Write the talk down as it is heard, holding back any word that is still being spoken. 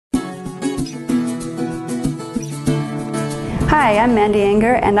Hi, I'm Mandy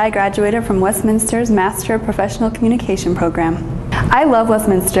Anger, and I graduated from Westminster's Master of Professional Communication program. I love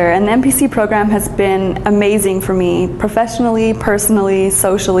Westminster, and the MPC program has been amazing for me, professionally, personally,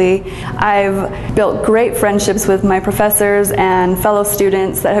 socially. I've built great friendships with my professors and fellow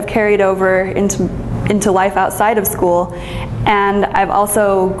students that have carried over into life outside of school. And I've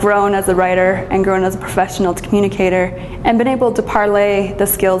also grown as a writer and grown as a professional communicator and been able to parlay the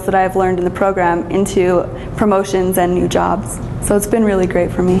skills that I've learned in the program into promotions and new jobs. So it's been really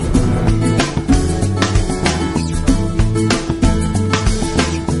great for me.